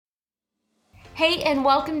Hey, and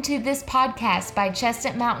welcome to this podcast by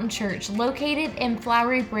Chestnut Mountain Church, located in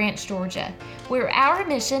Flowery Branch, Georgia, where our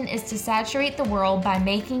mission is to saturate the world by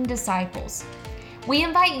making disciples. We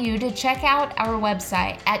invite you to check out our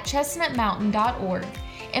website at chestnutmountain.org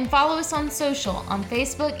and follow us on social on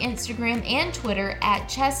Facebook, Instagram, and Twitter at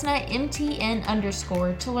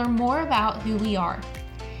chestnutmtn_ to learn more about who we are.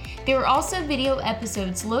 There are also video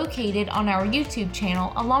episodes located on our YouTube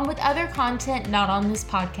channel, along with other content not on this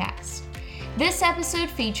podcast. This episode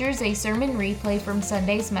features a sermon replay from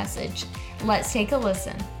Sunday's message. Let's take a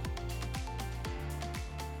listen.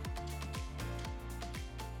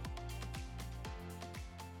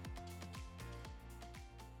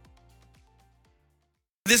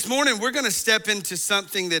 This morning, we're going to step into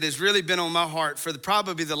something that has really been on my heart for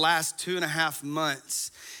probably the last 2.5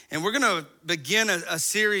 months. And we're going to begin a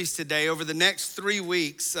series today over the next 3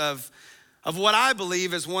 weeks of what I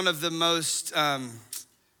believe is one of the most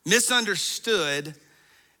misunderstood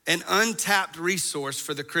and untapped resource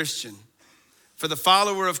for the Christian, for the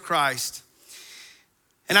follower of Christ.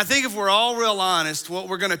 And I think if we're all real honest, what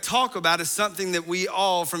we're going to talk about is something that we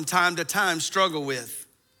all from time to time struggle with.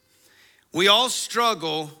 We all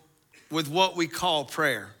struggle with what we call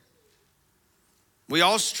prayer. We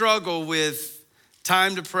all struggle with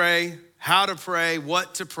time to pray, how to pray,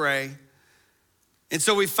 what to pray. And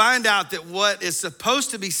so we find out that what is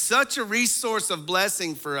supposed to be such a resource of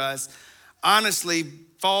blessing for us, honestly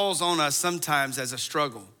falls on us sometimes as a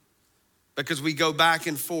struggle because we go back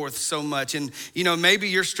and forth so much. And maybe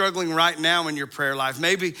you're struggling right now in your prayer life.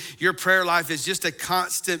 Maybe your prayer life is just a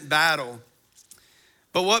constant battle.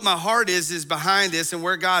 But what my heart is behind this and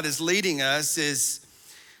where God is leading us is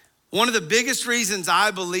one of the biggest reasons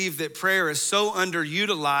I believe that prayer is so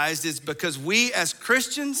underutilized is because we as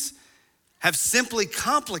Christians have simply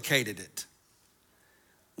complicated it.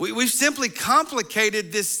 We've simply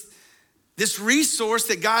complicated this resource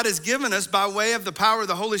that God has given us by way of the power of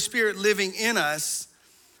the Holy Spirit living in us.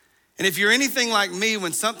 And if you're anything like me,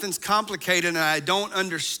 when something's complicated and I don't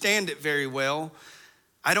understand it very well,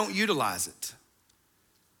 I don't utilize it.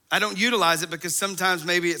 I don't utilize it because sometimes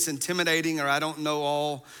maybe it's intimidating or I don't know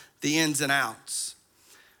all the ins and outs.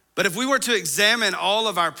 But if we were to examine all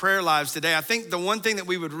of our prayer lives today, I think the one thing that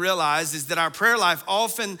we would realize is that our prayer life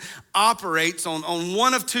often operates on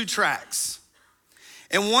one of two tracks.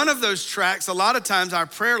 And one of those tracks, a lot of times our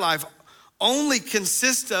prayer life only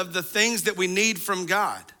consists of the things that we need from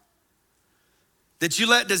God. That you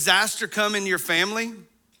let disaster come in your family,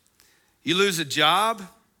 you lose a job,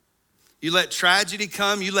 you let tragedy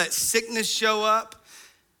come, you let sickness show up,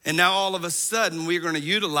 and now all of a sudden we're going to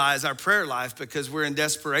utilize our prayer life because we're in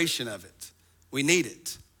desperation of it. We need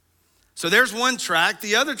it. So there's one track.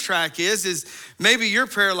 The other track is maybe your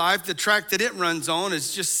prayer life, the track that it runs on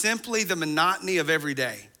is just simply the monotony of every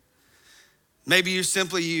day. Maybe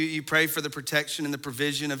you pray for the protection and the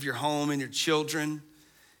provision of your home and your children.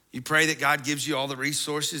 You pray that God gives you all the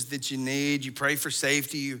resources that you need. You pray for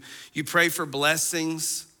safety. You pray for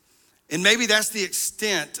blessings. And maybe that's the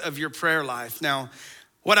extent of your prayer life. Now,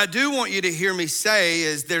 what I do want you to hear me say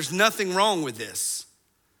is there's nothing wrong with this.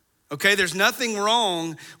 Okay, there's nothing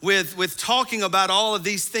wrong with talking about all of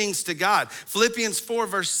these things to God. Philippians 4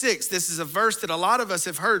 verse 6, this is a verse that a lot of us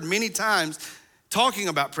have heard many times talking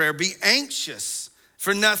about prayer. Be anxious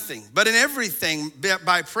for nothing, but in everything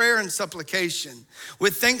by prayer and supplication.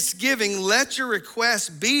 With thanksgiving, let your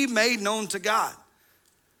requests be made known to God.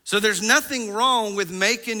 So there's nothing wrong with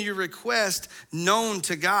making your request known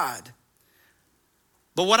to God.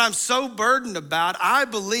 But what I'm so burdened about, I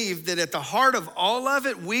believe that at the heart of all of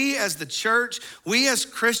it, we as the church, we as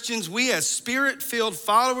Christians, we as spirit-filled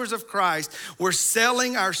followers of Christ, we're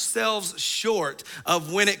selling ourselves short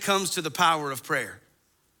of when it comes to the power of prayer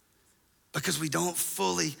because we don't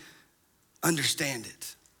fully understand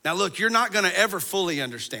it. Now look, you're not gonna ever fully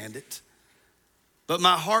understand it, but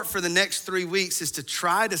my heart for the next 3 weeks is to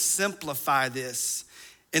try to simplify this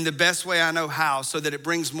in the best way I know how so that it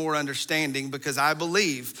brings more understanding because I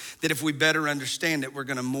believe that if we better understand it, we're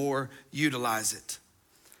gonna more utilize it.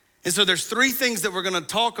 And so there's 3 things that we're gonna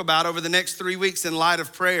talk about over the next 3 weeks in light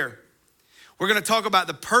of prayer. We're gonna talk about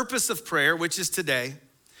the purpose of prayer, which is today.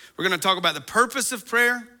 We're gonna talk about the purpose of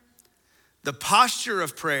prayer, the posture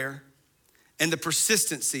of prayer, and the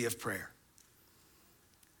persistency of prayer.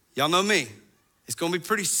 Y'all know me. It's gonna be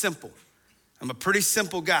pretty simple. I'm a pretty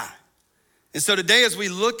simple guy. And so today, as we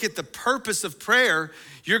look at the purpose of prayer,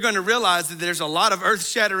 you're gonna realize that there's a lot of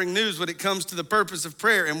earth-shattering news when it comes to the purpose of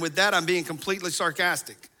prayer. And with that, I'm being completely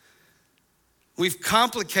sarcastic. We've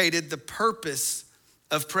complicated the purpose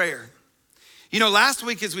of prayer. You know, last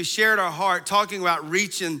week as we shared our heart, talking about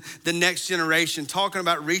reaching the next generation, talking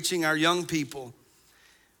about reaching our young people,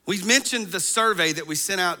 we mentioned the survey that we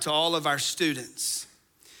sent out to all of our students.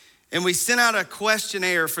 And we sent out a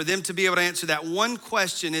questionnaire for them to be able to answer that. One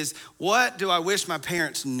question is, what do I wish my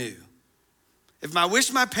parents knew? If I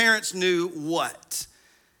wish my parents knew what?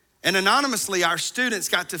 And anonymously, our students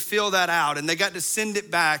got to fill that out and they got to send it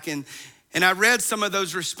back. And I read some of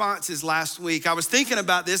those responses last week. I was thinking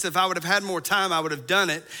about this. If I would have had more time, I would have done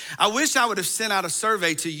it. I wish I would have sent out a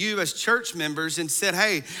survey to you as church members and said,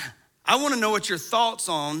 hey, I want to know what your thoughts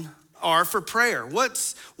are for prayer.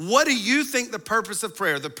 What do you think the purpose of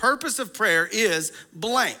prayer? The purpose of prayer is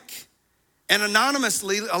blank. And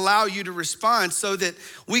anonymously allow you to respond so that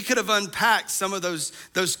we could have unpacked some of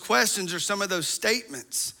those questions or some of those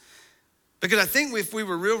statements. Because I think if we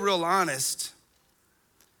were real honest,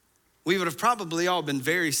 we would have probably all been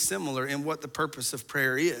very similar in what the purpose of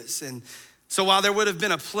prayer is. And so while there would have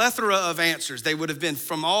been a plethora of answers, they would have been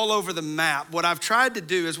from all over the map. What I've tried to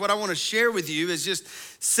do is what I want to share with you is just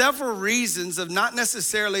several reasons of not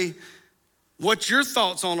necessarily what your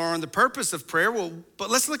thoughts are on the purpose of prayer. Well, but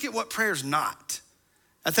let's look at what prayer's not.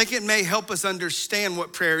 I think it may help us understand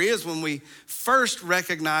what prayer is when we first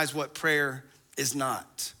recognize what prayer is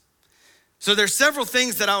not. So there's several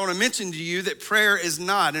things that I want to mention to you that prayer is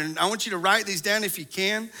not. And I want you to write these down if you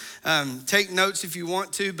can. Take notes if you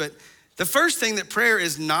want to. But the first thing that prayer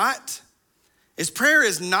is not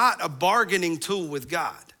a bargaining tool with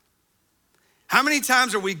God. How many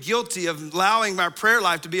times are we guilty of allowing our prayer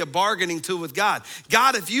life to be a bargaining tool with God?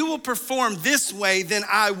 God, if you will perform this way, then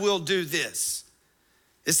I will do this.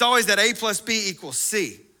 It's always that A plus B equals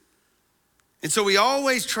C. And so we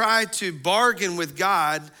always try to bargain with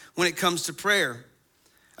God when it comes to prayer.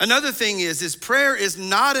 Another thing is prayer is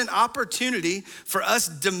not an opportunity for us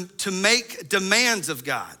to make demands of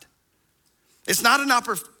God. It's not an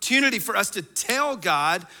opportunity for us to tell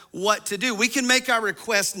God what to do. We can make our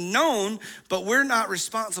requests known, but we're not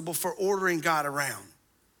responsible for ordering God around.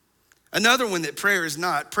 Another one that prayer is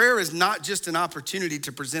not just an opportunity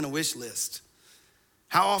to present a wish list.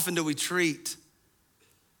 How often do we treat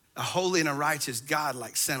a holy and a righteous God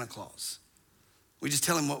like Santa Claus? We just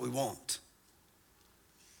tell him what we want.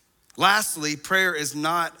 Lastly, prayer is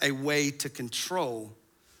not a way to control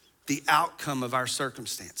the outcome of our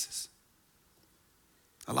circumstances.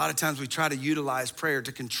 A lot of times we try to utilize prayer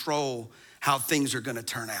to control how things are going to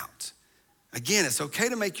turn out. Again, it's okay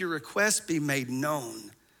to make your request be made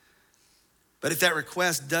known. But if that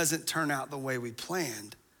request doesn't turn out the way we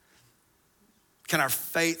planned, can our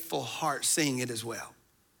faithful heart sing it as well?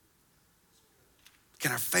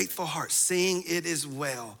 Can our faithful heart sing it as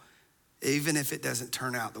well, even if it doesn't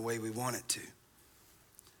turn out the way we want it to?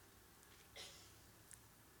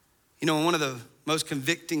 You know, one of the most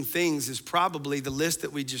convicting things is probably the list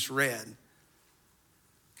that we just read.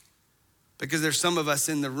 Because there's some of us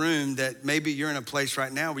in the room that maybe you're in a place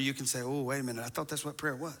right now where you can say, oh, wait a minute, I thought that's what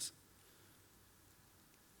prayer was.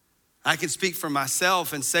 I can speak for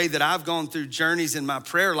myself and say that I've gone through journeys in my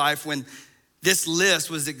prayer life when this list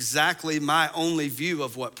was exactly my only view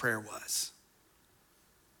of what prayer was.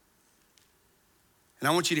 And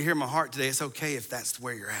I want you to hear my heart today. It's okay if that's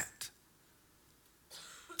where you're at.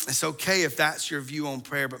 It's okay if that's your view on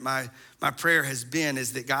prayer, but my prayer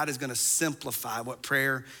is that God is going to simplify what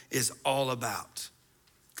prayer is all about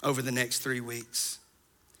over the next 3 weeks.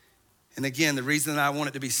 And again, the reason that I want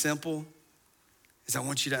it to be simple is I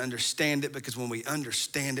want you to understand it, because when we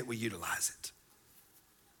understand it, we utilize it.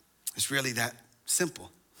 It's really that simple.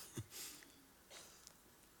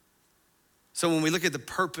 So when we look at the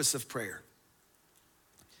purpose of prayer,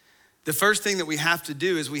 the first thing that we have to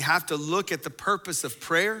do is we have to look at the purpose of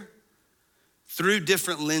prayer through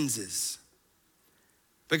different lenses.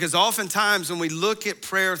 Because oftentimes when we look at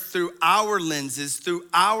prayer through our lenses, through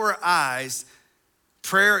our eyes,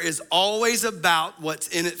 prayer is always about what's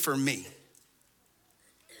in it for me.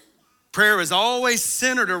 Prayer is always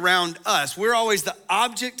centered around us. We're always the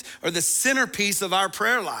object or the centerpiece of our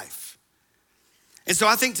prayer life. And so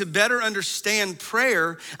I think to better understand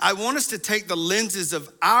prayer, I want us to take the lenses of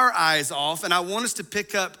our eyes off, and I want us to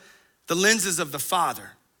pick up the lenses of the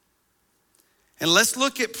Father. And let's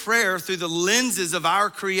look at prayer through the lenses of our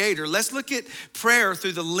Creator. Let's look at prayer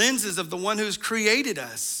through the lenses of the one who's created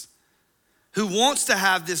us, who wants to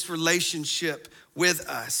have this relationship with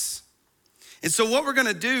us. And so what we're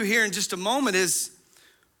gonna do here in just a moment is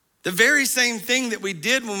the very same thing that we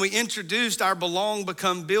did when we introduced our Belong,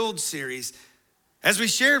 Become, Build series. As we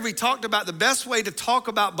shared, we talked about the best way to talk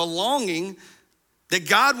about belonging, that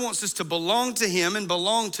God wants us to belong to him and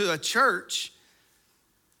belong to a church,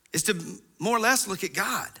 is to more or less look at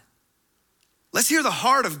God. Let's hear the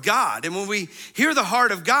heart of God. And when we hear the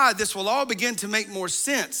heart of God, this will all begin to make more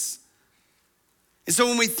sense. And so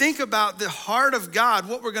when we think about the heart of God,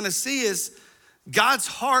 what we're gonna see is God's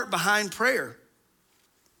heart behind prayer.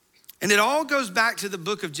 And it all goes back to the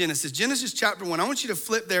book of Genesis. Genesis chapter 1. I want you to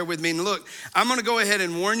flip there with me. And look, I'm gonna go ahead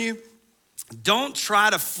and warn you, don't try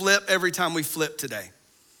to flip every time we flip today.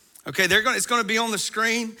 Okay, it's gonna be on the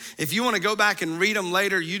screen. If you wanna go back and read them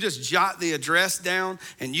later, you just jot the address down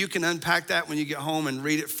and you can unpack that when you get home and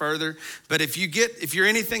read it further. But if you're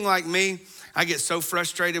anything like me, I get so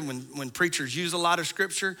frustrated when preachers use a lot of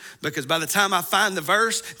scripture, because by the time I find the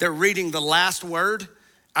verse, they're reading the last word.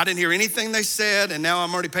 I didn't hear anything they said, and now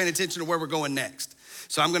I'm already paying attention to where we're going next.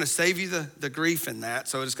 So I'm gonna save you the grief in that.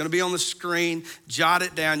 So it's gonna be on the screen, jot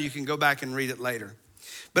it down, you can go back and read it later.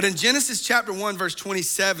 But in Genesis chapter 1, verse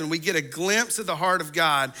 27, we get a glimpse of the heart of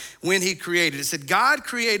God when he created. It said, God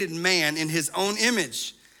created man in his own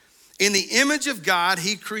image. In the image of God,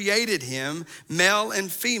 he created him, male and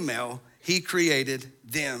female, he created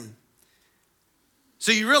them.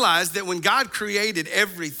 So you realize that when God created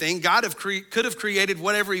everything, God could have created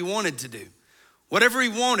whatever he wanted to do. Whatever he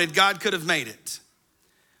wanted, God could have made it.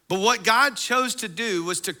 But what God chose to do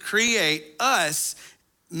was to create us,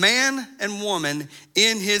 man and woman,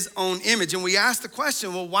 in his own image. And we ask the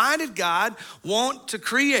question, well, why did God want to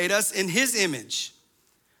create us in his image?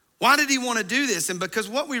 Why did he want to do this? And because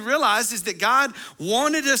what we realized is that God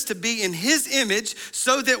wanted us to be in his image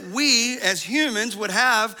so that we as humans would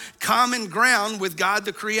have common ground with God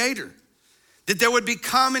the Creator. That there would be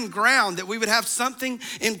common ground, that we would have something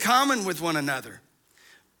in common with one another.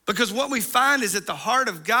 Because what we find is that the heart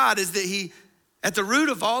of God is that he, at the root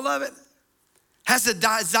of all of it, has a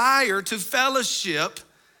desire to fellowship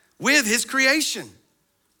with his creation.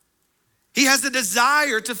 He has a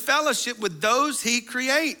desire to fellowship with those he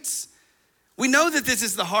creates. We know that this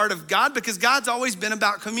is the heart of God because God's always been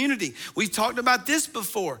about community. We've talked about this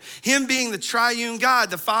before. Him being the triune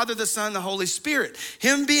God, the Father, the Son, the Holy Spirit.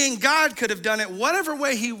 Him being God could have done it whatever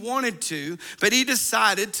way he wanted to, but he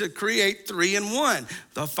decided to create three in one,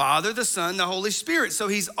 the Father, the Son, the Holy Spirit. So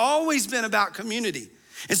he's always been about community.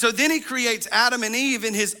 And so then he creates Adam and Eve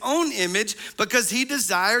in his own image because he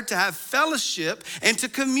desired to have fellowship and to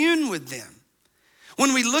commune with them.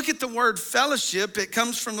 When we look at the word fellowship, it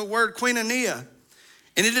comes from the word koinonia,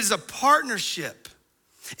 and it is a partnership.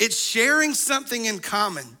 It's sharing something in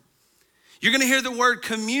common. You're gonna hear the word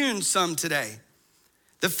commune some today.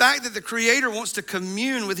 The fact that the Creator wants to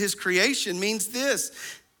commune with his creation means this,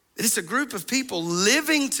 that it's a group of people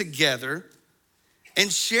living together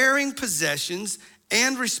and sharing possessions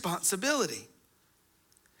and responsibility.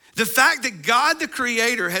 The fact that God the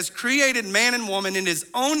Creator has created man and woman in his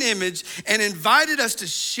own image and invited us to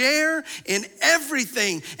share in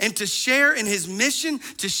everything and to share in his mission,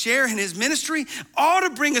 to share in his ministry, ought to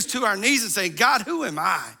bring us to our knees and say, God, who am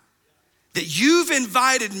I? That you've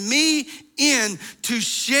invited me in to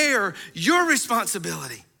share your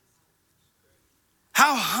responsibility.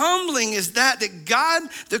 How humbling is that God,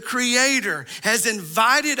 the Creator, has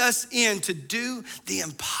invited us in to do the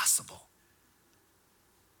impossible.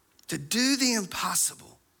 To do the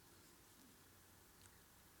impossible.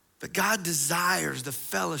 But God desires the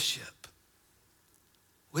fellowship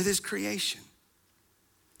with his creation.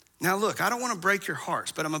 Now look, I don't want to break your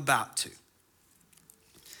hearts, but I'm about to.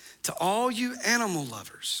 To all you animal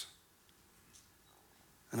lovers,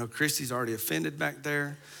 I know Christy's already offended back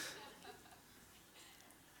there.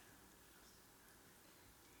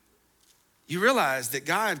 You realize that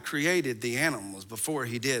God created the animals before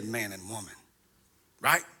he did man and woman,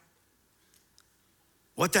 right?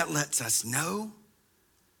 What that lets us know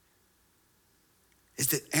is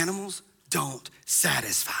that animals don't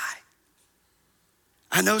satisfy.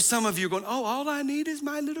 I know some of you are going, oh, all I need is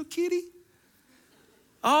my little kitty.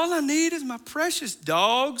 All I need is my precious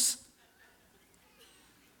dogs.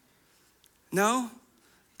 No,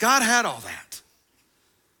 God had all that.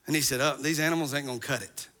 And he said, these animals ain't gonna cut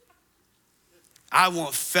it. I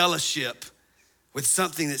want fellowship with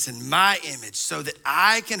something that's in my image so that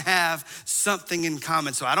I can have something in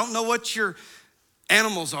common. So I don't know what your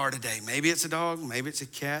animals are today. Maybe it's a dog, maybe it's a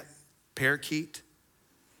cat, parakeet.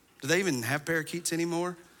 Do they even have parakeets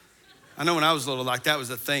anymore? I know when I was little, like that was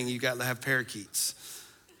a thing, you got to have parakeets.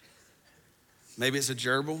 Maybe it's a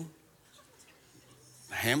gerbil,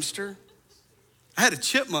 a hamster. I had a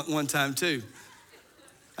chipmunk one time too.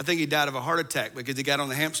 I think he died of a heart attack because he got on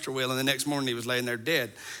the hamster wheel and the next morning he was laying there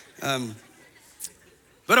dead.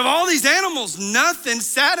 But of all these animals, nothing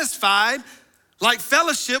satisfied like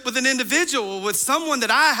fellowship with an individual, with someone that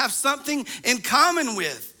I have something in common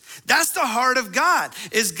with. That's the heart of God,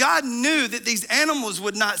 is God knew that these animals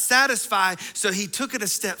would not satisfy, so he took it a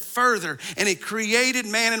step further and he created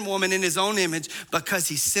man and woman in his own image because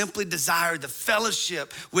he simply desired the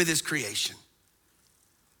fellowship with his creation.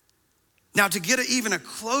 Now, to get even a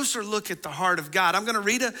closer look at the heart of God, I'm gonna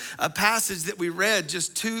read a passage that we read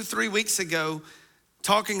just 2-3 weeks ago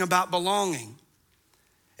talking about belonging.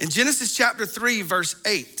 In Genesis chapter 3, verse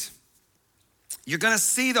 8, you're gonna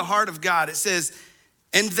see the heart of God. It says,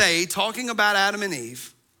 and they, talking about Adam and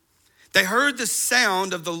Eve, they heard the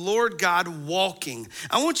sound of the Lord God walking.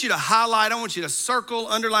 I want you to highlight, I want you to circle,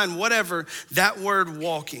 underline, whatever, that word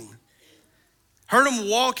walking. Heard him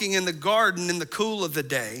walking in the garden in the cool of the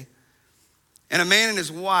day. And a man and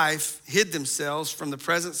his wife hid themselves from the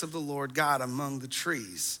presence of the Lord God among the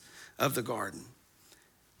trees of the garden.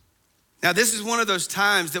 Now, this is one of those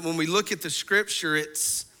times that when we look at the scripture,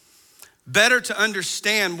 it's better to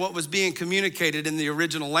understand what was being communicated in the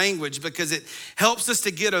original language because it helps us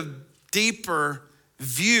to get a deeper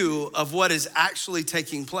view of what is actually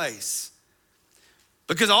taking place.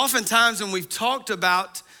 Because oftentimes when we've talked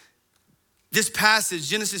about this passage,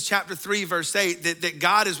 Genesis chapter 3, verse 8, that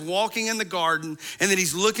God is walking in the garden and that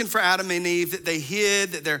he's looking for Adam and Eve, that they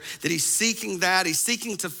hid, that he's seeking that, he's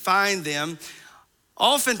seeking to find them.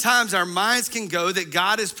 Oftentimes our minds can go that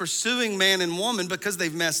God is pursuing man and woman because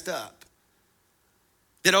they've messed up.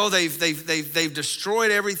 That, they've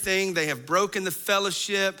destroyed everything, they have broken the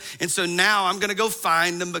fellowship, and so now I'm gonna go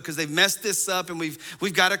find them because they've messed this up and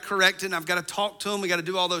we've gotta correct it and I've gotta talk to them, we gotta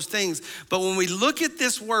do all those things. But when we look at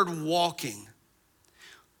this word walking,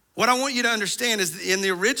 what I want you to understand is in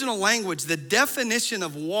the original language, the definition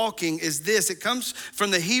of walking is this. It comes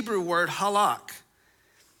from the Hebrew word halak,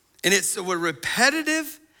 and it's a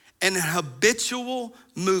repetitive and habitual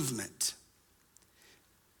movement.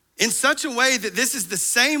 In such a way that this is the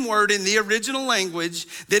same word in the original language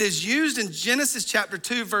that is used in Genesis chapter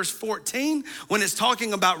 2, verse 14, when it's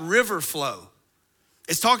talking about river flow.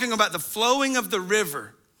 It's talking about the flowing of the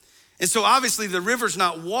river. And so obviously the river's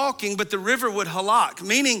not walking, but the river would halak,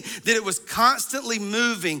 meaning that it was constantly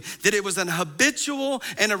moving, that it was an habitual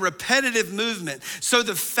and a repetitive movement. So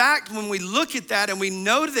the fact when we look at that and we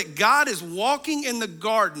know that God is walking in the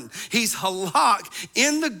garden, he's halak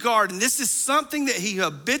in the garden. This is something that he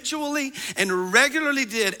habitually and regularly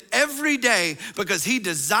did every day because he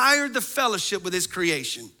desired the fellowship with his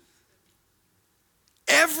creation.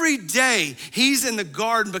 Every day he's in the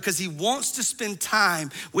garden because he wants to spend time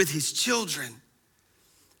with his children.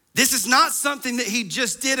 This is not something that he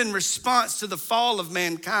just did in response to the fall of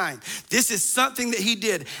mankind. This is something that he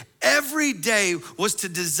did every day, was to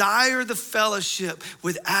desire the fellowship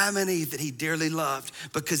with Adam and Eve that he dearly loved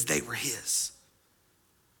because they were his.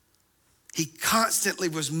 He constantly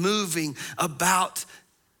was moving about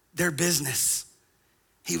their business.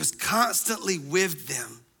 He was constantly with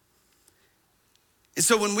them. And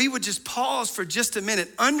so when we would just pause for just a minute,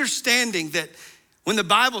 understanding that when the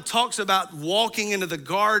Bible talks about walking into the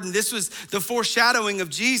garden, this was the foreshadowing of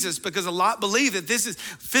Jesus, because a lot believe that this is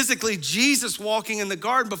physically Jesus walking in the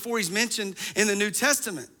garden before he's mentioned in the New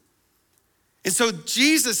Testament. And so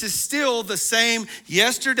Jesus is still the same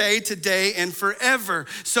yesterday, today, and forever.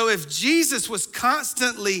 So if Jesus was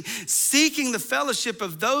constantly seeking the fellowship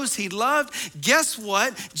of those he loved, guess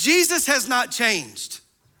what? Jesus has not changed.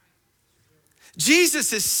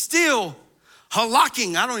 Jesus is still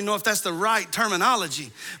halaking. I don't even know if that's the right terminology,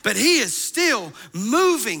 but he is still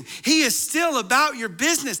moving. He is still about your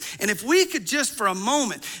business. And if we could just for a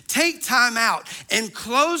moment take time out and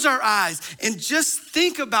close our eyes and just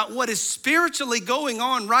think about what is spiritually going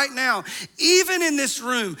on right now, even in this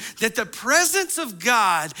room, that the presence of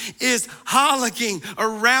God is halacking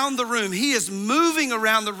around the room. He is moving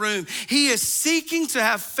around the room. He is seeking to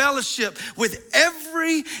have fellowship with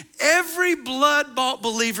every blood-bought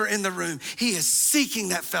believer in the room. He is seeking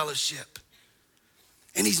that fellowship.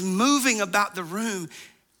 And he's moving about the room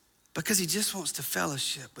because he just wants to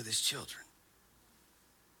fellowship with his children.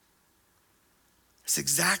 It's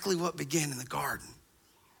exactly what began in the garden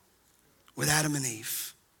with Adam and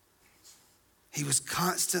Eve. He was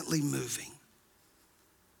constantly moving.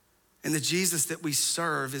 And the Jesus that we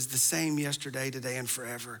serve is the same yesterday, today, and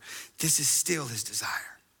forever. This is still his desire.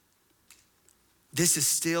 This is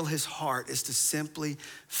still his heart, is to simply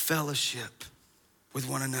fellowship with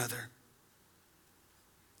one another.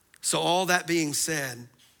 So all that being said,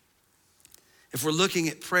 if we're looking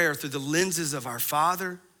at prayer through the lenses of our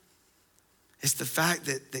Father, it's the fact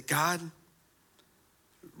that God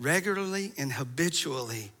regularly and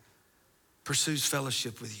habitually pursues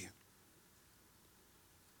fellowship with you.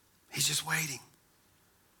 He's just waiting.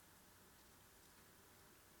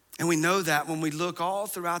 And we know that when we look all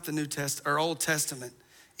throughout the Old Testament,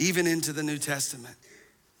 even into the New Testament.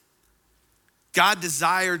 God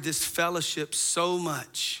desired this fellowship so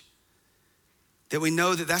much that we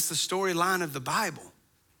know that that's the storyline of the Bible.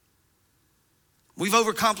 We've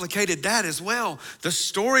overcomplicated that as well. The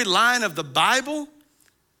storyline of the Bible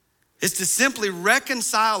is to simply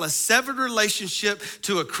reconcile a severed relationship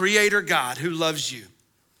to a creator God who loves you.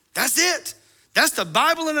 That's it. That's the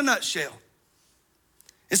Bible in a nutshell.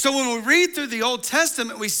 And so when we read through the Old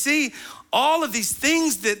Testament, we see all of these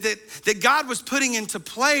things that God was putting into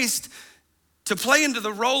place to play into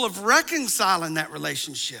the role of reconciling that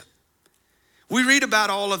relationship. We read about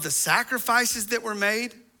all of the sacrifices that were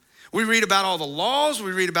made. We read about all the laws.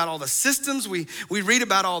 We read about all the systems. We read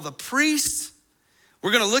about all the priests.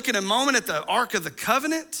 We're going to look in a moment at the Ark of the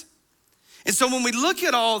Covenant. And so when we look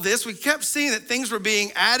at all this, we kept seeing that things were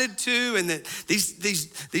being added to and that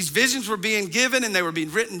these visions were being given and they were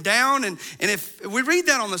being written down. And if we read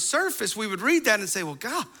that on the surface, we would read that and say, well,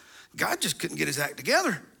 God just couldn't get his act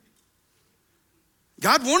together.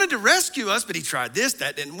 God wanted to rescue us, but he tried this,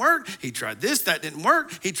 that didn't work. He tried this, that didn't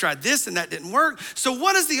work. He tried this and that didn't work. So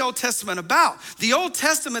what is the Old Testament about? The Old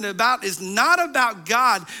Testament is not about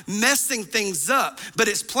God messing things up, but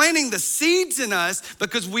it's planting the seeds in us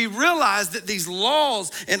because we realize that these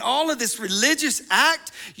laws and all of this religious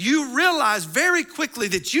act, you realize very quickly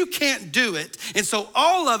that you can't do it. And so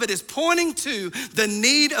all of it is pointing to the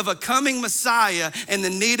need of a coming Messiah and the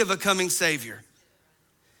need of a coming Savior.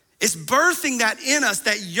 It's birthing that in us,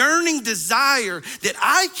 that yearning desire that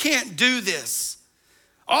I can't do this.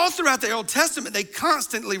 All throughout the Old Testament, they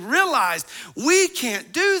constantly realized we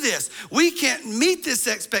can't do this. We can't meet this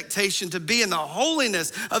expectation to be in the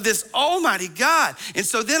holiness of this almighty God. And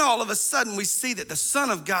so then all of a sudden we see that the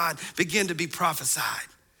Son of God began to be prophesied.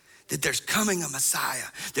 That there's coming a Messiah,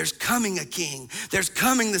 there's coming a King, there's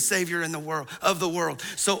coming the Savior in the world of the world.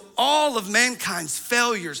 So all of mankind's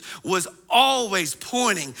failures was always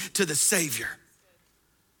pointing to the Savior,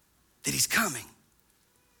 that he's coming.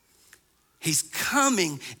 He's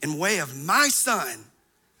coming in way of my Son,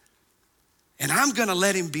 and I'm gonna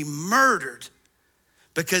let him be murdered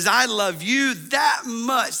because I love you that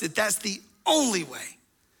much that that's the only way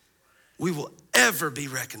we will ever be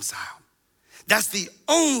reconciled. That's the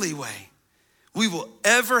only way we will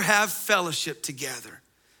ever have fellowship together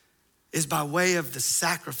is by way of the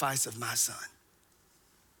sacrifice of my Son.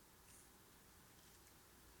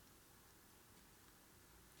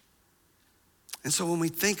 And so when we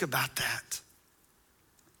think about that,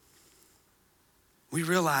 we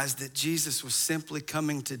realize that Jesus was simply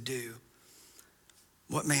coming to do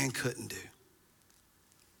what man couldn't do.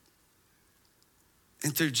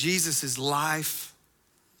 And through Jesus' life,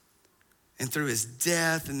 and through his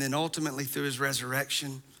death, and then ultimately through his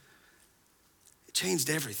resurrection, it changed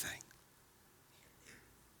everything.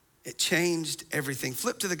 It changed everything.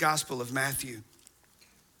 Flip to the Gospel of Matthew.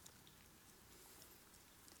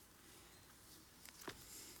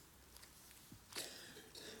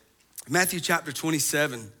 Matthew chapter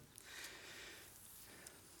 27.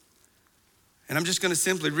 And I'm just gonna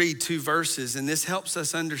simply read 2 verses, and this helps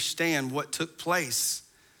us understand what took place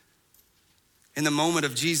in the moment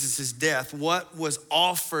of Jesus' death, what was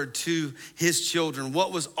offered to his children,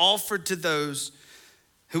 what was offered to those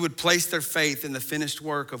who would place their faith in the finished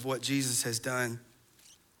work of what Jesus has done.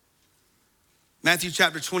 Matthew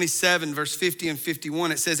chapter 27, verse 50 and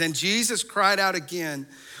 51, it says, and Jesus cried out again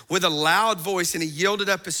with a loud voice, and he yielded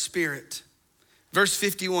up his spirit. Verse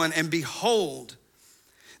 51, and behold,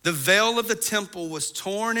 the veil of the temple was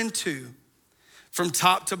torn in two from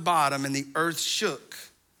top to bottom, and the earth shook,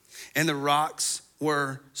 and the rocks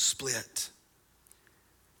were split.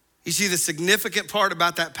 You see, the significant part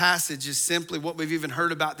about that passage is simply what we've even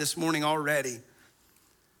heard about this morning already,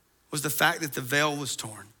 was the fact that the veil was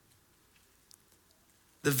torn.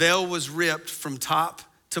 The veil was ripped from top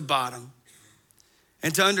to bottom.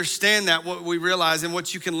 And to understand that, what we realize and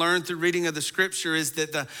what you can learn through reading of the scripture is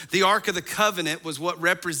that the Ark of the Covenant was what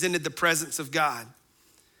represented the presence of God.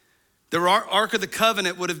 The Ark of the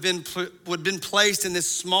Covenant would have been placed in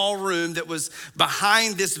this small room that was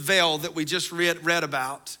behind this veil that we just read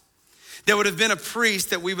about. There would have been a priest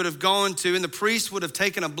that we would have gone to, and the priest would have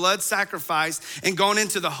taken a blood sacrifice and gone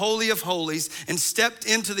into the Holy of Holies and stepped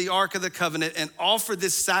into the Ark of the Covenant and offered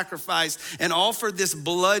this sacrifice and offered this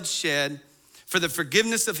bloodshed for the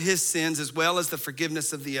forgiveness of his sins as well as the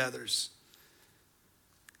forgiveness of the others.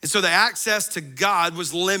 And so the access to God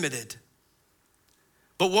was limited.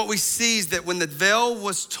 But what we see is that when the veil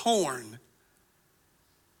was torn,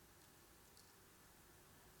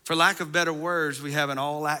 for lack of better words, we have an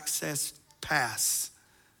all-access pass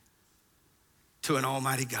to an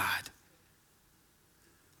almighty God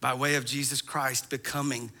by way of Jesus Christ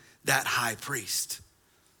becoming that high priest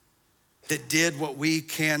that did what we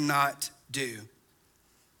cannot do.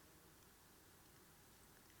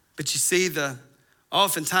 But you see,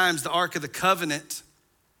 oftentimes the Ark of the Covenant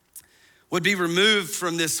would be removed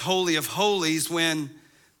from this Holy of Holies when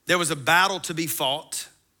there was a battle to be fought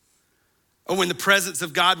or when the presence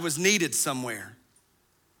of God was needed somewhere.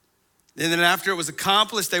 And then after it was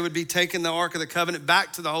accomplished, they would be taking the Ark of the Covenant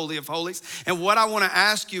back to the Holy of Holies. And what I want to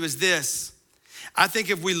ask you is this. I think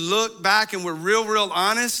if we look back and we're real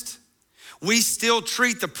honest, we still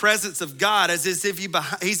treat the presence of God as if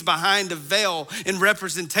he's behind a veil in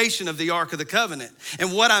representation of the Ark of the Covenant.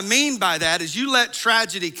 And what I mean by that is you let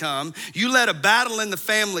tragedy come, you let a battle in the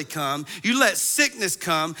family come, you let sickness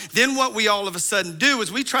come, then what we all of a sudden do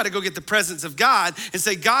is we try to go get the presence of God and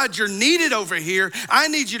say, God, you're needed over here. I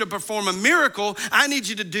need you to perform a miracle. I need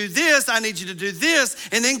you to do this. I need you to do this.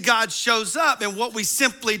 And then God shows up, and what we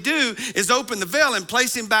simply do is open the veil and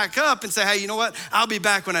place him back up and say, hey, you know what? I'll be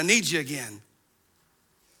back when I need you again.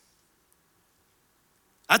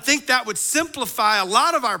 I think that would simplify a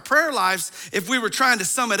lot of our prayer lives if we were trying to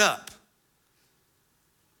sum it up.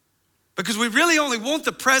 Because we really only want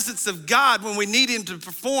the presence of God when we need him to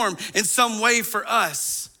perform in some way for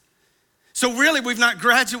us. So really, we've not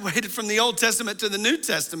graduated from the Old Testament to the New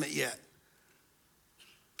Testament yet.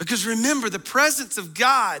 Because remember, the presence of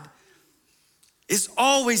God is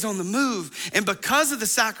always on the move. And because of the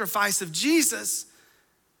sacrifice of Jesus,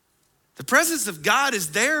 the presence of God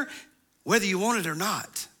is there whether you want it or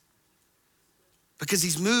not, because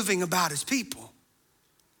he's moving about his people.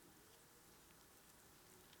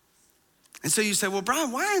 And so you say, well,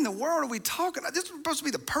 Brian, why in the world are we talking? This is supposed to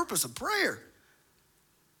be the purpose of prayer.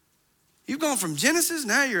 You've gone from Genesis,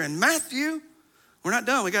 now you're in Matthew. We're not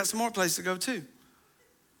done, we got some more places to go too.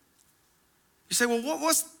 You say, well,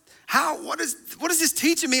 what is this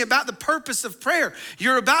teaching me about the purpose of prayer?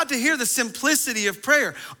 You're about to hear the simplicity of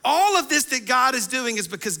prayer. All of this that God is doing is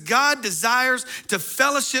because God desires to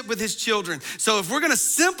fellowship with his children. So if we're gonna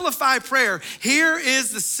simplify prayer, here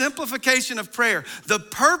is the simplification of prayer. The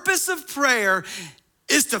purpose of prayer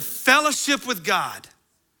is to fellowship with God.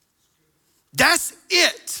 That's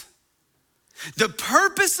it. The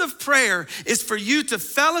purpose of prayer is for you to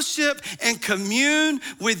fellowship and commune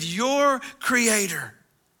with your Creator.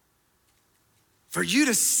 For you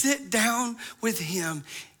to sit down with him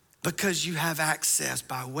because you have access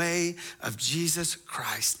by way of Jesus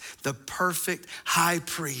Christ, the perfect high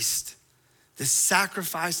priest, the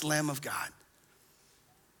sacrificed Lamb of God.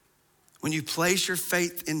 When you place your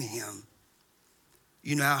faith in him,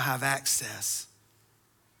 you now have access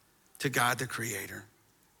to God the Creator.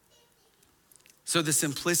 So the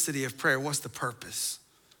simplicity of prayer, what's the purpose?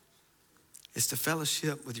 It's to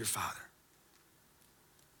fellowship with your Father.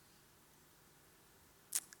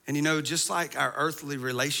 And you know, just like our earthly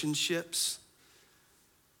relationships,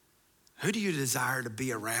 who do you desire to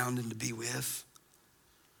be around and to be with?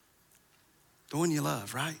 The one you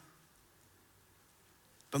love, right?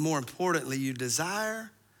 But more importantly, you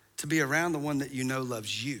desire to be around the one that you know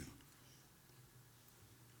loves you.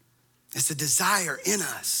 It's a desire in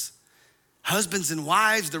us. Husbands and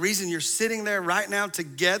wives, the reason you're sitting there right now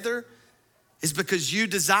together is because you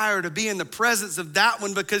desire to be in the presence of that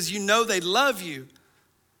one because you know they love you.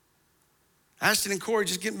 Ashton and Corey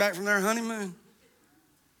just getting back from their honeymoon.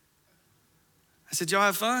 I said, y'all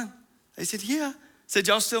have fun? They said, yeah. I said,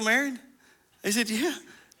 y'all still married? They said, yeah.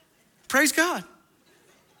 Praise God.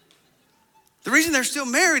 The reason they're still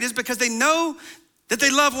married is because they know that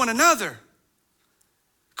they love one another.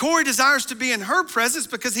 Corey desires to be in her presence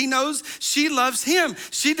because he knows she loves him.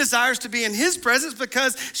 She desires to be in his presence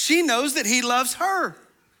because she knows that he loves her.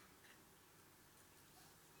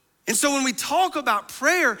 And so when we talk about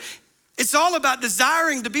prayer, it's all about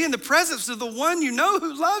desiring to be in the presence of the one you know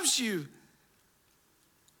who loves you.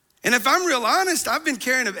 And if I'm real honest, I've been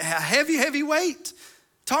carrying a heavy weight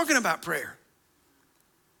talking about prayer.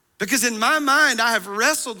 Because in my mind, I have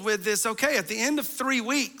wrestled with this, okay, at the end of 3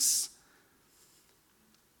 weeks,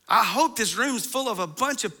 I hope this room's full of a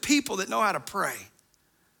bunch of people that know how to pray.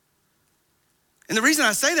 And the reason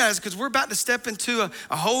I say that is because we're about to step into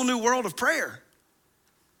a whole new world of prayer.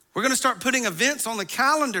 We're gonna start putting events on the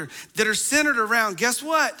calendar that are centered around, guess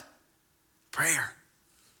what? Prayer.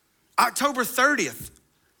 October 30th,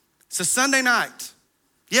 it's a Sunday night.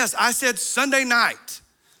 Yes, I said Sunday night,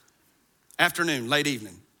 afternoon, late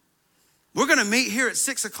evening. We're gonna meet here at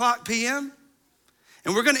 6:00 p.m.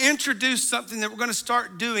 and we're gonna introduce something that we're gonna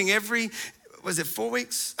start doing every, 4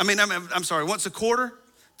 weeks? I'm sorry, once a quarter,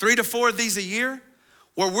 3 to 4 of these a year.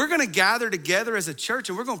 where we're gonna gather together as a church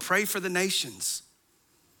and we're gonna pray for the nations.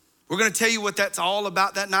 We're gonna tell you what that's all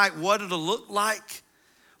about that night, what it'll look like.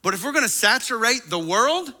 But if we're gonna saturate the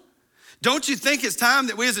world, don't you think it's time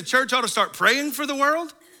that we as a church ought to start praying for the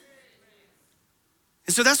world?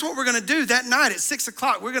 And so that's what we're gonna do that night at 6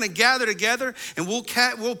 o'clock. We're gonna gather together and we'll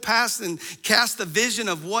pass and cast the vision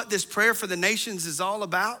of what this prayer for the nations is all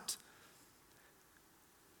about.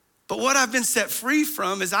 But what I've been set free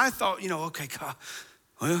from is I thought, okay, God,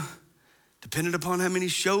 well, depending upon how many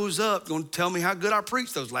shows up, gonna tell me how good I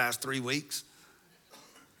preached those last 3 weeks.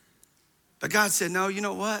 But God said, no, you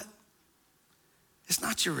know what? It's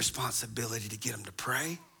not your responsibility to get them to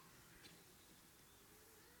pray.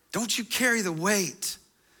 Don't you carry the weight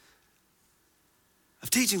of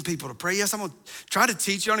teaching people to pray. Yes, I'm gonna try to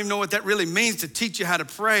teach you. I don't even know what that really means, to teach you how to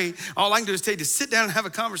pray. All I can do is tell you to sit down and have a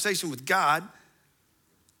conversation with God.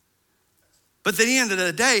 But at the end of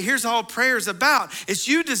the day, here's all prayer is about. It's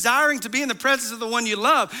you desiring to be in the presence of the one you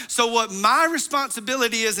love. So what my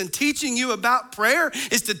responsibility is in teaching you about prayer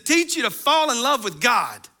is to teach you to fall in love with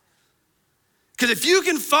God. Because if you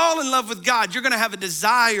can fall in love with God, you're gonna have a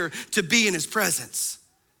desire to be in his presence.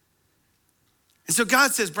 And so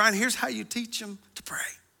God says, Brian, here's how you teach them to pray.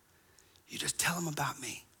 You just tell them about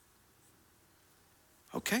me.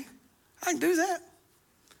 Okay, I can do that.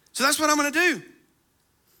 So that's what I'm gonna do.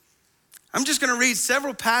 I'm just gonna read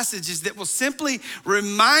several passages that will simply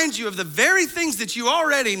remind you of the very things that you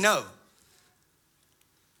already know.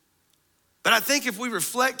 But I think if we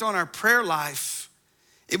reflect on our prayer life,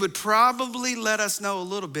 it would probably let us know a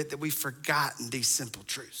little bit that we've forgotten these simple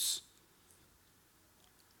truths.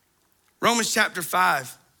 Romans chapter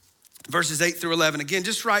 5, verses 8 through 11. Again,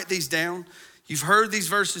 just write these down. You've heard these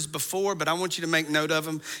verses before, but I want you to make note of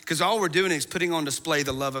them because all we're doing is putting on display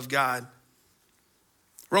the love of God.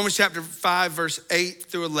 Romans chapter 5, verse 8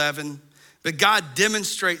 through 11. But God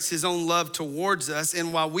demonstrates his own love towards us,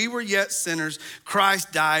 and while we were yet sinners,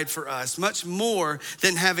 Christ died for us. Much more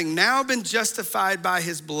than having now been justified by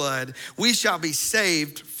his blood, we shall be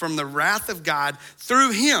saved from the wrath of God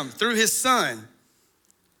through him, through his Son.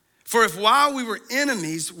 For if while we were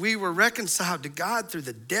enemies, we were reconciled to God through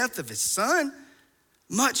the death of his Son,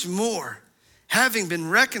 much more, having been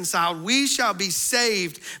reconciled, we shall be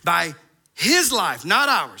saved by his life, not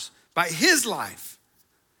ours, by his life.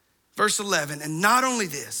 Verse 11, and not only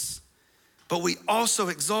this, but we also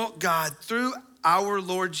exalt God through our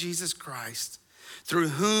Lord Jesus Christ, through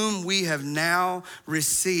whom we have now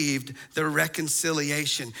received the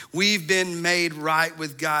reconciliation. We've been made right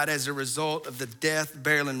with God as a result of the death,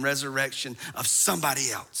 burial, and resurrection of somebody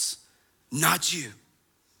else, not you.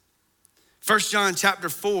 1 John chapter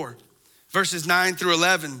 4, verses 9 through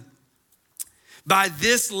 11. By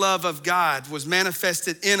this love of God was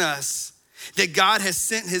manifested in us, that God has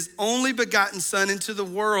sent his only begotten Son into the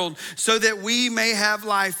world so that we may have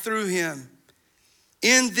life through him.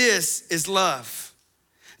 In this is love.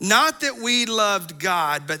 Not that we loved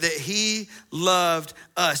God, but that he loved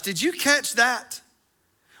us. Did you catch that?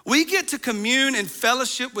 We get to commune and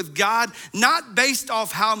fellowship with God, not based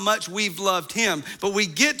off how much we've loved him, but we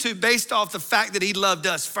get to based off the fact that he loved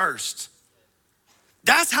us first.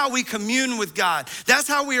 That's how we commune with God. That's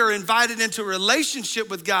how we are invited into a relationship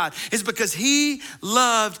with God, is because he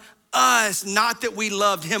loved us, not that we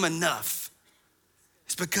loved him enough.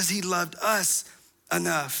 It's because he loved us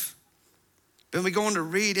enough. Then we go on to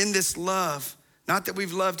read in this love, not that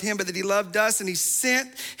we've loved him, but that he loved us and he sent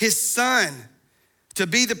his Son to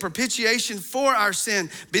be the propitiation for our sin.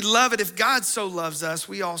 Beloved, if God so loves us,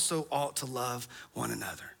 we also ought to love one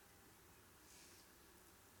another.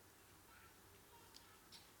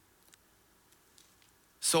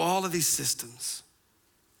 So all of these systems,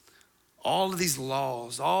 all of these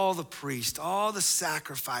laws, all the priests, all the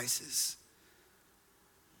sacrifices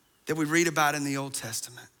that we read about in the Old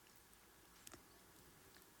Testament,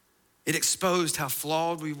 it exposed how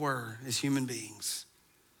flawed we were as human beings.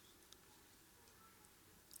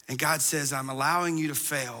 And God says, I'm allowing you to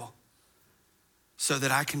fail so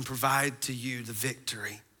that I can provide to you the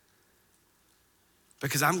victory.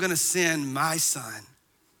 Because I'm gonna send my Son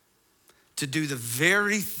to do the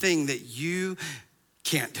very thing that you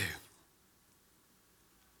can't do.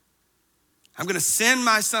 I'm gonna send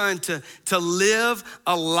my Son to live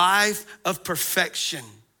a life of perfection.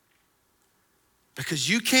 Because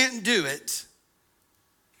you can't do it.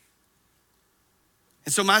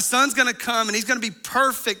 And so my Son's gonna come and he's gonna be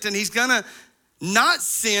perfect and he's gonna not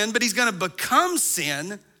sin, but he's gonna become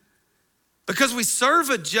sin. Because we serve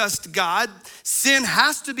a just God, sin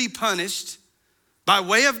has to be punished by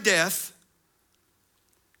way of death.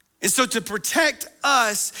 And so to protect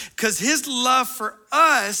us, because his love for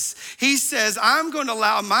us, he says, I'm going to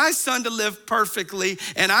allow my son to live perfectly,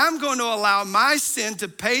 and I'm going to allow my sin to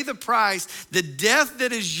pay the price, the death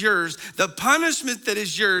that is yours, the punishment that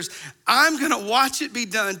is yours. I'm going to watch it be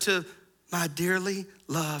done to my dearly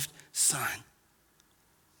loved son.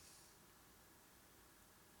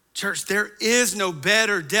 Church, there is no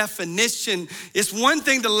better definition. It's one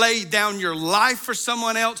thing to lay down your life for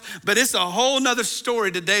someone else, but it's a whole nother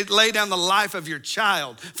story to lay down the life of your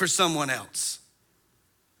child for someone else.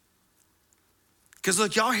 Because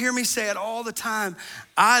look, y'all hear me say it all the time.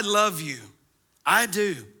 I love you. I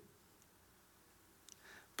do.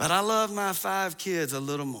 But I love my 5 kids a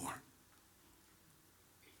little more.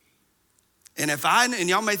 And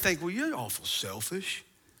y'all may think, well, you're awful selfish.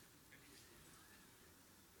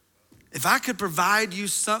 If I could provide you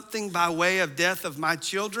something by way of death of my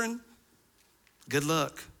children, good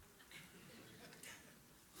luck.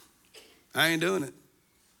 I ain't doing it.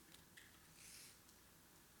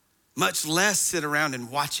 Much less sit around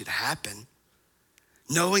and watch it happen,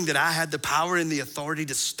 knowing that I had the power and the authority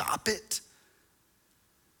to stop it.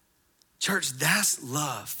 Church, that's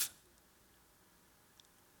love.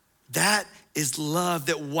 That is love,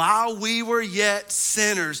 that while we were yet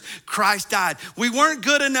sinners, Christ died. We weren't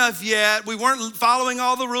good enough yet. We weren't following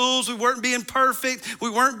all the rules. We weren't being perfect. We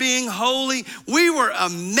weren't being holy. We were a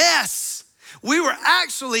mess. We were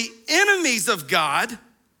actually enemies of God.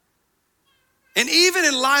 And even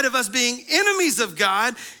in light of us being enemies of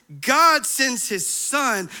God, God sends his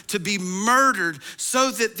son to be murdered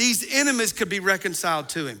so that these enemies could be reconciled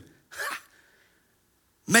to him.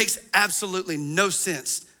 Makes absolutely no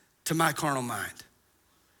sense to my carnal mind.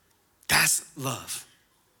 That's love.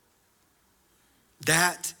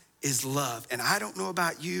 That is love. And I don't know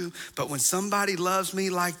about you, but when somebody loves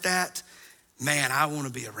me like that, man, I want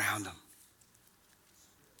to be around them.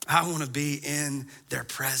 I want to be in their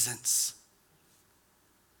presence.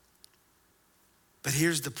 But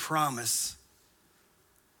here's the promise.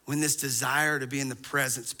 When this desire to be in the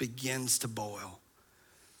presence begins to boil,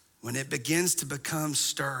 when it begins to become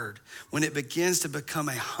stirred, when it begins to become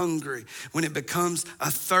a hungry, when it becomes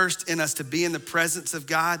a thirst in us to be in the presence of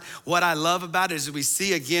God, what I love about it is we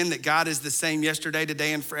see again that God is the same yesterday,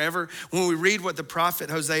 today, and forever. When we read what the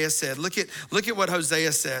prophet Hosea said, look at what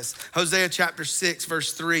Hosea says. Hosea chapter 6,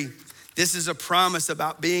 verse 3. This is a promise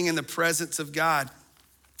about being in the presence of God.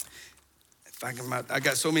 I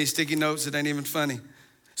got so many sticky notes, it ain't even funny.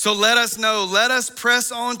 So let us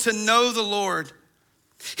press on to know the Lord.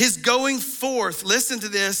 His going forth, listen to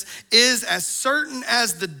this, is as certain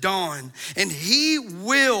as the dawn, and he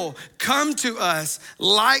will come to us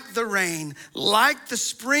like the rain, like the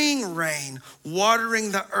spring rain,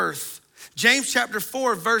 watering the earth. James chapter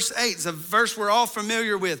 4, verse 8 is a verse we're all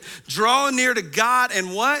familiar with. Draw near to God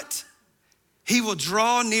and what? He will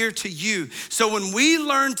draw near to you. So when we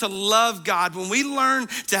learn to love God, when we learn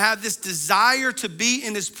to have this desire to be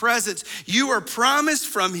in his presence, you are promised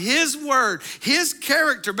from his word, his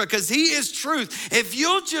character, because he is truth. If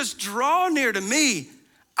you'll just draw near to me,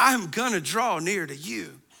 I'm gonna draw near to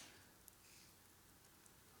you.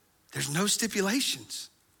 There's no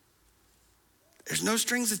stipulations. There's no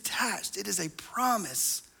strings attached. It is a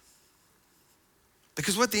promise.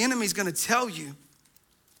 Because what the enemy's gonna tell you,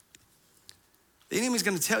 the enemy's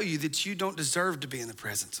gonna tell you that you don't deserve to be in the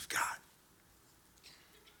presence of God.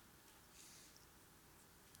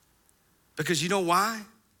 Because you know why?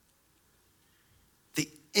 The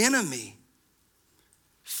enemy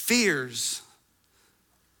fears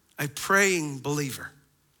a praying believer.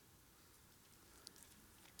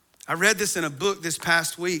 I read this in a book this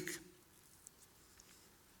past week,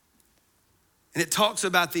 and it talks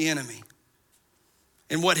about the enemy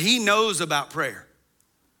and what he knows about prayer.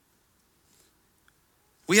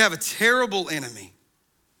 We have a terrible enemy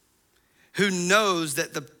who knows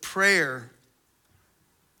that the prayer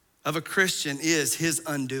of a Christian is his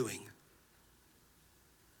undoing.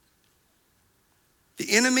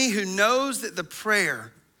 The enemy who knows that the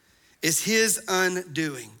prayer is his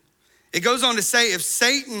undoing. It goes on to say, if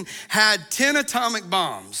Satan had 10 atomic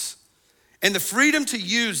bombs and the freedom to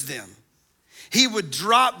use them, he would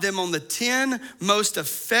drop them on the 10 most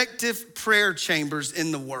effective prayer chambers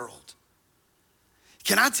in the world.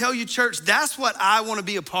 Can I tell you, church, that's what I want to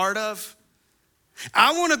be a part of.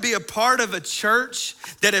 I want to be a part of a church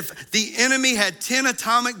that if the enemy had 10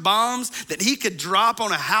 atomic bombs that he could drop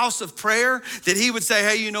on a house of prayer, that he would say,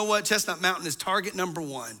 hey, you know what? Chestnut Mountain is target number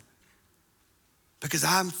 1 because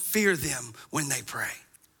I fear them when they pray.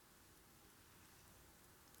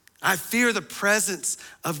 I fear the presence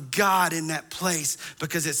of God in that place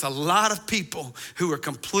because it's a lot of people who are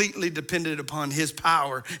completely dependent upon his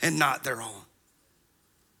power and not their own.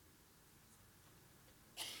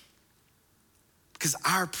 Because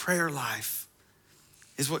our prayer life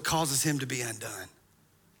is what causes him to be undone.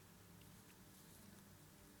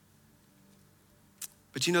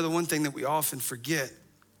 But you know, the one thing that we often forget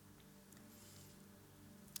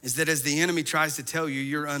is that as the enemy tries to tell you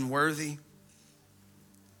you're unworthy,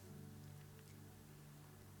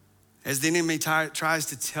 as the enemy tries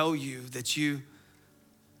to tell you that you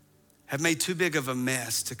have made too big of a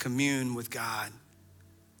mess to commune with God,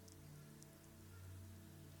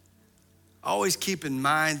 always keep in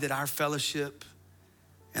mind that our fellowship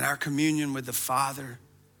and our communion with the Father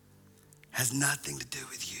has nothing to do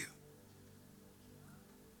with you.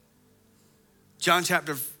 John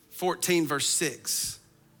chapter 14, verse 6.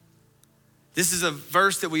 This is a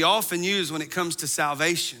verse that we often use when it comes to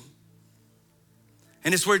salvation.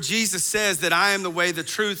 And it's where Jesus says that I am the way, the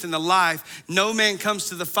truth, and the life. No man comes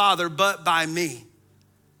to the Father but by me.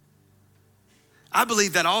 I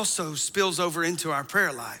believe that also spills over into our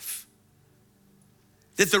prayer life.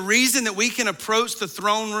 That the reason that we can approach the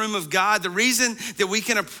throne room of God, the reason that we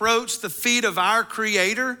can approach the feet of our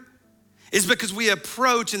Creator is because we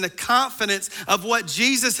approach in the confidence of what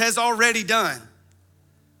Jesus has already done.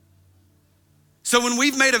 So when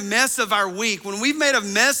we've made a mess of our week, when we've made a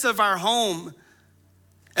mess of our home,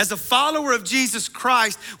 as a follower of Jesus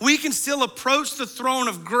Christ, we can still approach the throne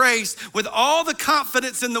of grace with all the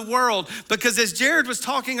confidence in the world, because as Jared was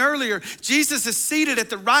talking earlier, Jesus is seated at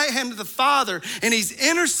the right hand of the Father and he's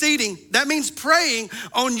interceding. That means praying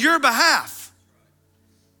on your behalf.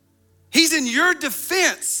 He's in your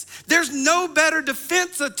defense. There's no better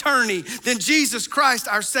defense attorney than Jesus Christ,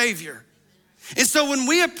 our Savior. And so when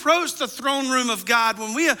we approach the throne room of God,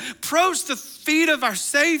 when we approach the feet of our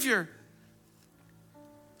Savior,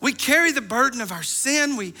 we carry the burden of our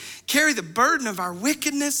sin. We carry the burden of our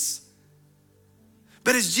wickedness.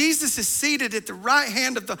 But as Jesus is seated at the right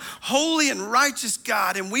hand of the holy and righteous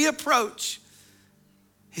God, and we approach,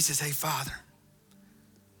 he says, hey, Father,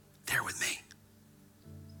 they're with me.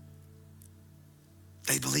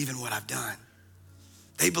 They believe in what I've done.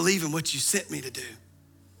 They believe in what you sent me to do.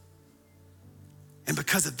 And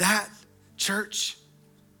because of that, church,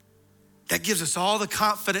 that gives us all the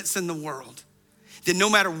confidence in the world that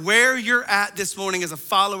no matter where you're at this morning as a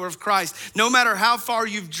follower of Christ, no matter how far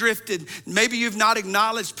you've drifted, maybe you've not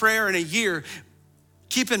acknowledged prayer in a year,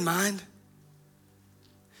 keep in mind,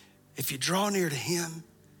 if you draw near to him,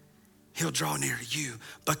 he'll draw near to you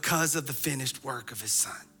because of the finished work of his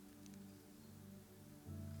Son.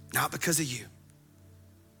 Not because of you.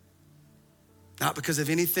 Not because of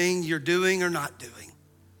anything you're doing or not doing.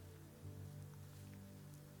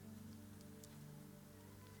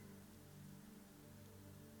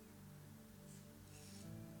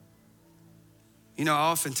 You know,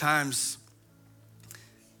 oftentimes,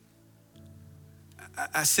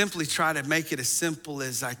 I simply try to make it as simple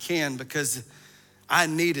as I can because I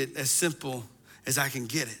need it as simple as I can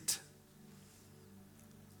get it.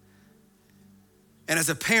 And as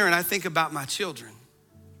a parent, I think about my children.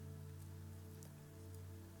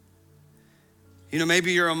 You know,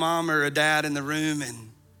 maybe you're a mom or a dad in the room,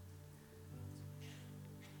 and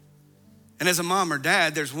as a mom or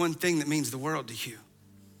dad, there's one thing that means the world to you.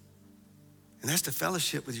 And that's the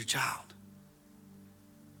fellowship with your child.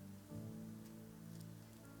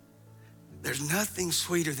 There's nothing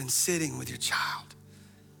sweeter than sitting with your child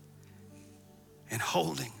and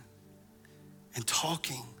holding and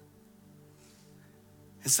talking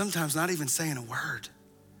and sometimes not even saying a word.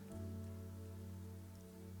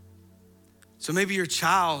 So maybe your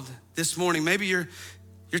child this morning, maybe your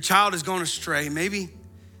child has gone astray. Maybe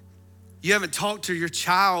you haven't talked to your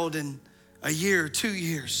child in a year or 2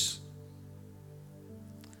 years.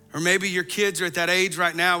 Or maybe your kids are at that age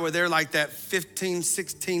right now where they're like that 15,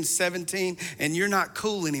 16, 17, and you're not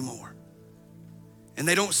cool anymore. And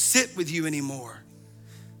they don't sit with you anymore.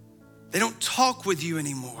 They don't talk with you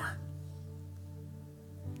anymore.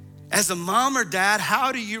 As a mom or dad,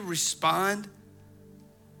 how do you respond?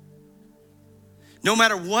 No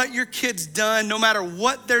matter what your kid's done, no matter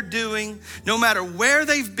what they're doing, no matter where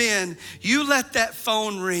they've been, you let that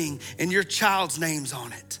phone ring and your child's name's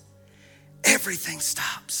on it. Everything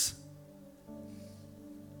stops.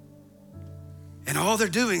 And all they're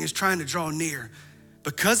doing is trying to draw near.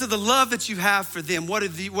 Because of the love that you have for them, what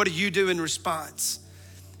do you do in response?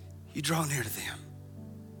 You draw near to them.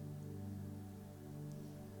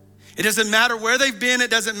 It doesn't matter where they've been, it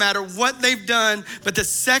doesn't matter what they've done, but the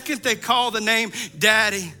second they call the name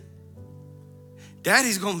Daddy,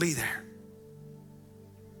 Daddy's gonna be there.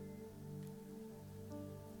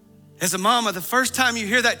 As a mama, the first time you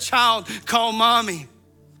hear that child call mommy,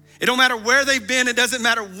 it don't matter where they've been, it doesn't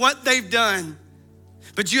matter what they've done,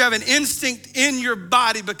 but you have an instinct in your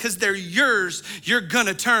body because they're yours, you're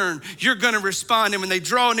gonna turn, you're gonna respond, and when they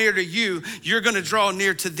draw near to you, you're gonna draw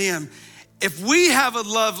near to them. If we have a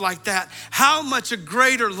love like that, how much a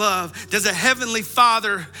greater love does a heavenly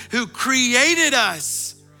Father who created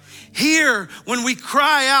us hear when we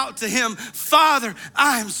cry out to him, Father,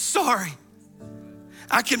 I'm sorry.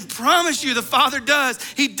 I can promise you the Father does.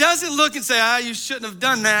 He doesn't look and say, you shouldn't have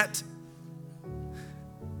done that.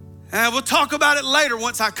 We'll talk about it later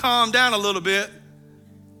once I calm down a little bit.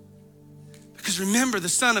 Because remember, the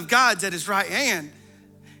Son of God's at his right hand.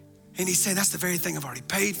 And he's saying, that's the very thing I've already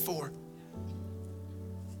paid for.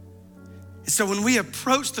 And so when we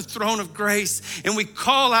approach the throne of grace and we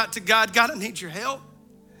call out to God, God, I need your help.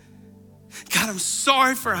 God, I'm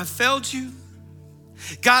sorry for I failed you.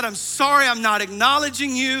 God, I'm sorry I'm not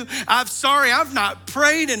acknowledging you. I'm sorry I've not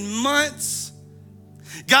prayed in months.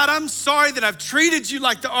 God, I'm sorry that I've treated you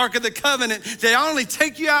like the Ark of the Covenant, that I only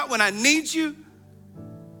take you out when I need you.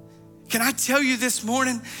 Can I tell you this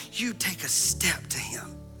morning, you take a step to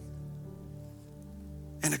him.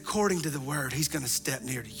 And according to the word, he's gonna step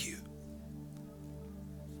near to you.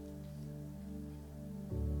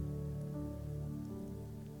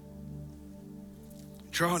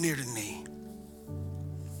 Draw near to me,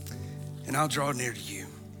 and I'll draw near to you.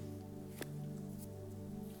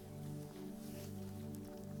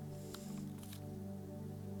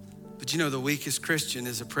 But you know, the weakest Christian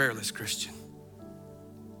is a prayerless Christian.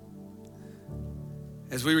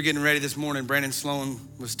 As we were getting ready this morning, Brandon Sloan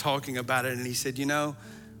was talking about it, and he said, you know,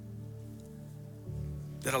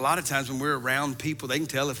 that a lot of times when we're around people, they can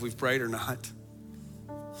tell if we've prayed or not.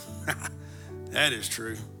 That is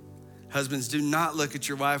true. Husbands, do not look at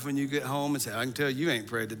your wife when you get home and say, I can tell you ain't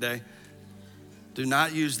prayed today. Do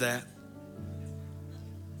not use that.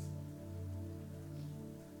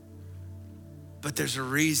 But there's a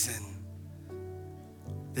reason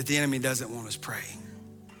that the enemy doesn't want us praying.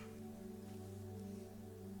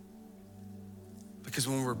 Because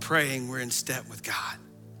when we're praying, we're in step with God.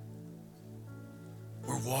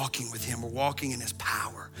 We're walking with him. We're walking in his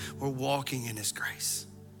power. We're walking in his grace.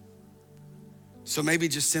 So maybe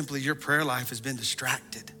just simply your prayer life has been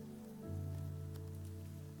distracted.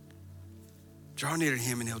 Draw near to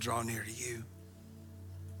him and he'll draw near to you.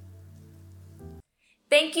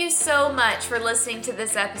 Thank you so much for listening to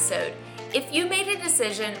this episode. If you made a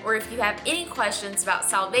decision or if you have any questions about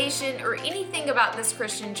salvation or anything about this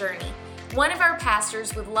Christian journey, one of our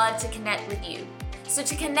pastors would love to connect with you. So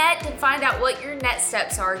to connect and find out what your next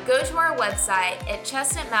steps are, go to our website at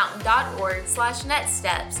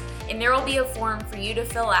chestnutmountain.org/nextsteps, and there will be a form for you to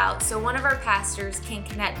fill out so one of our pastors can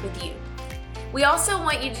connect with you. We also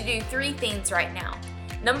want you to do 3 things right now.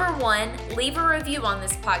 Number 1, leave a review on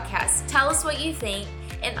this podcast. Tell us what you think,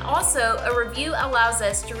 and also a review allows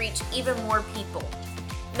us to reach even more people.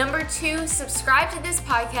 Number 2, subscribe to this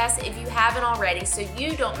podcast if you haven't already so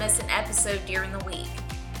you don't miss an episode during the week.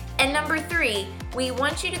 And number 3, we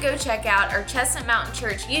want you to go check out our Chestnut Mountain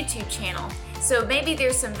Church YouTube channel. So maybe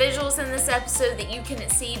there's some visuals in this episode that you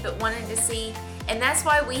couldn't see but wanted to see, and that's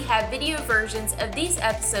why we have video versions of these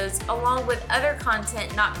episodes along with other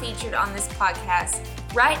content not featured on this podcast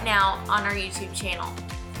right now on our YouTube channel.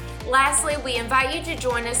 Lastly, we invite you to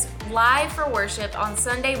join us live for worship on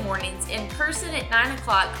Sunday mornings in person at 9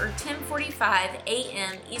 o'clock or 10:45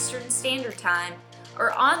 a.m. Eastern Standard Time,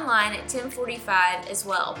 or online at 10:45 as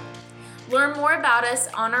well. Learn more about us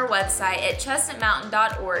on our website at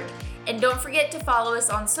chestnutmountain.org, and don't forget to follow us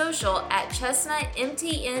on social at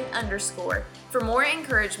chestnutmtn_ for more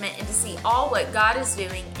encouragement and to see all what God is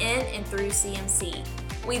doing in and through CMC.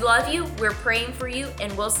 We love you, we're praying for you,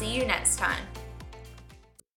 and we'll see you next time.